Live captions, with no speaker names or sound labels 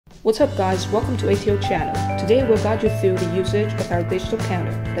What's up guys, welcome to ATO channel. Today we'll guide you through the usage of our digital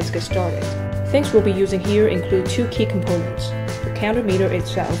counter. Let's get started. Things we'll be using here include two key components, the counter meter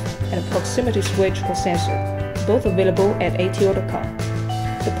itself and a proximity switch or sensor, both available at ATO.com.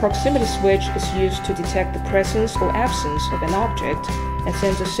 The proximity switch is used to detect the presence or absence of an object and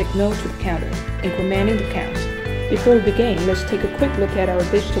sends a signal to the counter, incrementing the count. Before we begin, let's take a quick look at our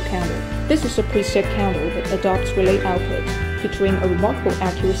digital counter. This is a preset counter that adopts relay output, featuring a remarkable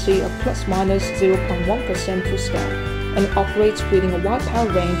accuracy of plus-minus 0.1% per step, and it operates within a wide power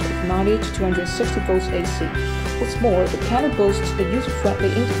range of 90 to 260 volts AC. What's more, the counter boasts a user-friendly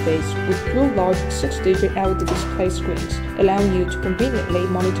interface with dual large 6-digit LED display screens, allowing you to conveniently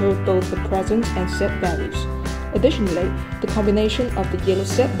monitor both the present and set values. Additionally, the combination of the yellow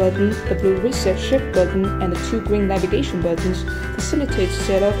set button, the blue reset shift button, and the two green navigation buttons facilitates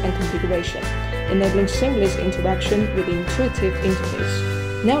setup and configuration, enabling seamless interaction with the intuitive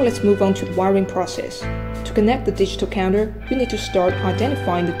interface. Now let's move on to the wiring process. To connect the digital counter, you need to start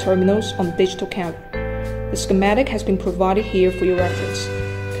identifying the terminals on the digital counter. The schematic has been provided here for your reference.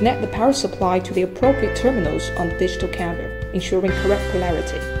 Connect the power supply to the appropriate terminals on the digital counter, ensuring correct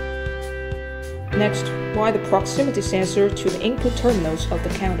polarity. Next, wire the proximity sensor to the input terminals of the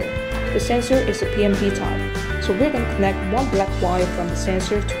counter. The sensor is a PMP type, so we're going to connect one black wire from the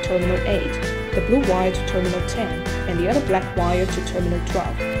sensor to terminal 8, the blue wire to terminal 10, and the other black wire to terminal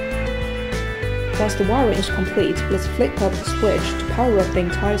 12. Once the wiring is complete, let's flip up the switch to power up the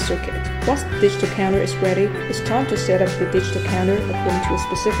entire circuit. Once the digital counter is ready, it's time to set up the digital counter according to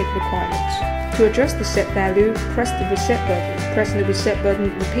specific requirements. To adjust the set value, press the reset button. Pressing the reset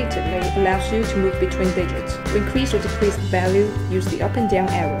button repeatedly allows you to move between digits. To increase or decrease the value, use the up and down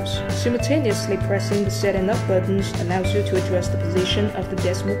arrows. Simultaneously pressing the set and up buttons allows you to adjust the position of the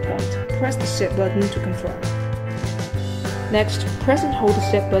decimal point. Press the set button to confirm. Next, press and hold the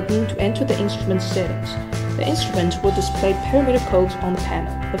set button to enter the instrument settings. The instrument will display parameter codes on the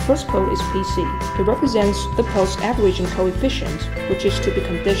panel. The first code is PC. It represents the pulse averaging coefficient, which is to be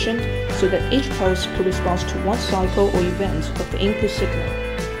conditioned so that each pulse corresponds to one cycle or event of the input signal.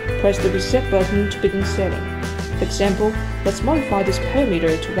 Press the reset button to begin setting. For example, let's modify this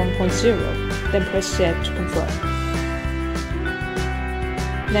parameter to 1.0, then press set to confirm.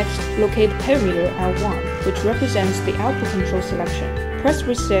 Next, locate the parameter L1, which represents the output control selection. Press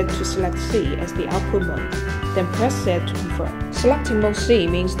reset to select C as the output mode, then press set to confirm. Selecting mode C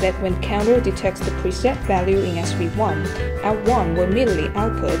means that when the counter detects the preset value in SV1, L1 will immediately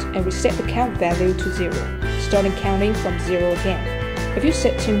output and reset the count value to 0, starting counting from 0 again. If you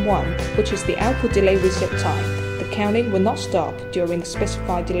set Tim 1, which is the output delay reset time, the counting will not stop during the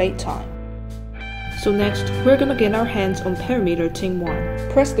specified delay time. So next, we're gonna get our hands on parameter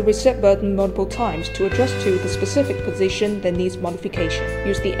Tim1. Press the reset button multiple times to adjust to the specific position that needs modification.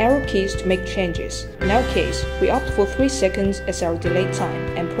 Use the arrow keys to make changes. In our case, we opt for 3 seconds as our delay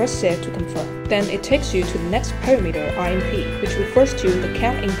time and press set to confirm. Then it takes you to the next parameter IMP, which refers to the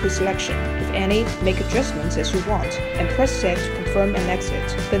count input selection. If any, make adjustments as you want and press set to confirm and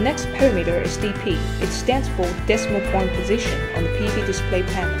exit. The next parameter is DP. It stands for decimal point position on the PV display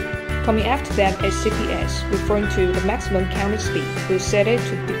panel. Coming after that is CPS, referring to the maximum counting speed. We'll set it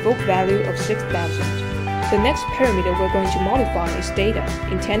to the default value of 6,000. The next parameter we're going to modify is data,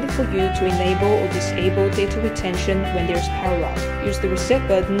 intended for you to enable or disable data retention when there's power off. Use the reset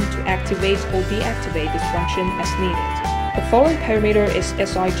button to activate or deactivate this function as needed. The following parameter is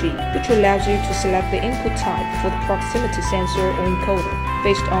SIG, which allows you to select the input type for the proximity sensor or encoder.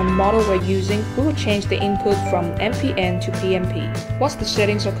 Based on the model we're using, we will change the input from MPN to PMP. Once the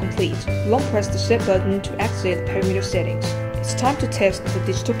settings are complete, long press the set button to exit the parameter settings. It's time to test the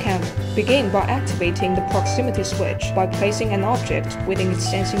digital counter. Begin by activating the proximity switch by placing an object within its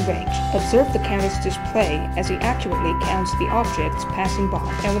sensing range. Observe the counter's display as it accurately counts the objects passing by,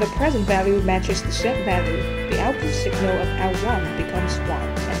 and when the present value matches the set value, the output signal of L1 becomes 1,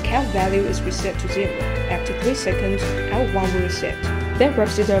 and count value is reset to 0. After 3 seconds, L1 will reset. That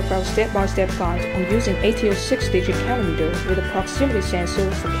wraps it up for our step-by-step guide on using ATO's 6-digit counter meter with a proximity sensor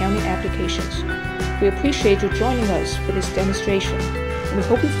for counting applications. We appreciate you joining us for this demonstration, and we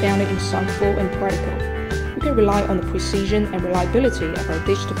hope you found it insightful and practical. You can rely on the precision and reliability of our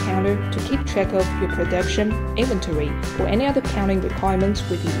digital counter to keep track of your production, inventory, or any other counting requirements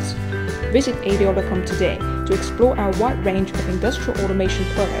with ease. Visit ATO.com today to explore our wide range of industrial automation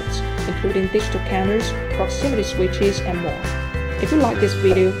products, including digital counters, proximity switches, and more. If you like this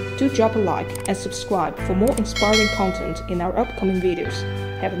video, do drop a like and subscribe for more inspiring content in our upcoming videos.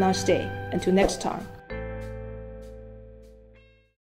 Have a nice day. Until next time.